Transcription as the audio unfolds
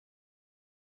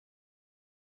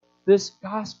this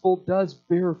gospel does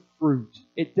bear fruit.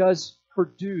 It does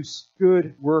produce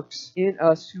good works in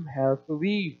us who have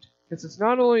believed. Because it's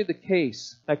not only the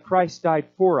case that Christ died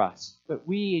for us, but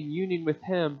we, in union with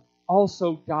Him,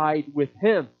 also died with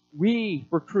Him. We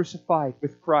were crucified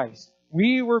with Christ.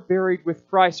 We were buried with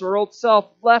Christ. Our old self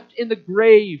left in the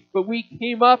grave, but we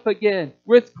came up again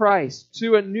with Christ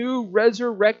to a new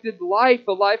resurrected life,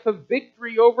 a life of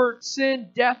victory over sin,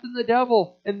 death, and the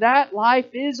devil. And that life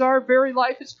is our very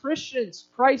life as Christians.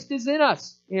 Christ is in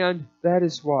us. And that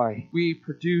is why we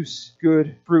produce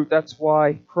good fruit. That's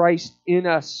why Christ in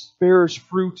us bears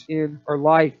fruit in our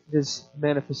life. This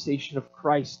manifestation of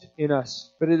Christ in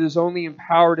us. But it is only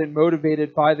empowered and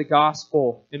motivated by the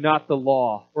gospel and not the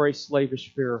law or a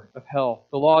slavish fear of hell.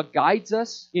 The law guides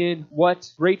us in what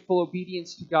grateful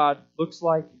obedience to God looks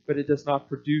like, but it does not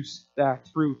produce that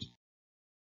fruit